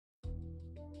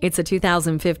It's a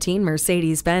 2015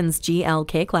 Mercedes-Benz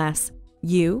GLK class.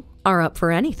 You are up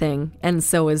for anything, and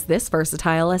so is this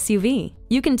versatile SUV.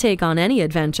 You can take on any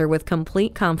adventure with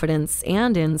complete confidence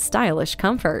and in stylish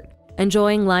comfort.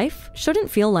 Enjoying life shouldn't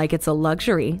feel like it's a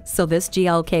luxury, so this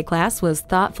GLK class was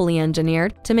thoughtfully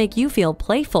engineered to make you feel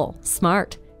playful,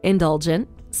 smart, indulgent,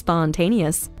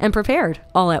 spontaneous, and prepared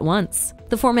all at once.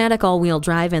 The 4MATIC all-wheel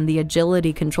drive and the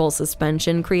agility control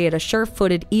suspension create a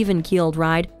sure-footed, even-keeled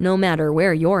ride no matter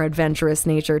where your adventurous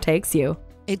nature takes you.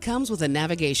 It comes with a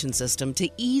navigation system to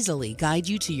easily guide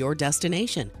you to your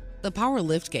destination. The power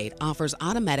liftgate offers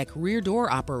automatic rear door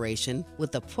operation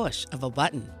with the push of a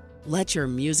button. Let your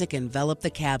music envelop the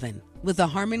cabin with the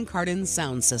HARMAN KARDON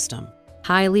sound system.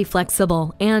 Highly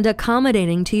flexible and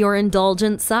accommodating to your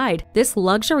indulgent side, this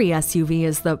luxury SUV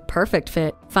is the perfect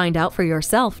fit. Find out for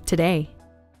yourself today.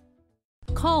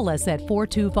 Call us at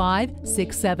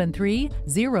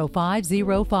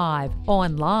 425-673-0505,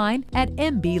 online at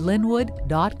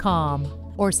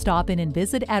mblynnwood.com, or stop in and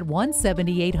visit at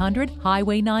 17800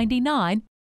 Highway 99,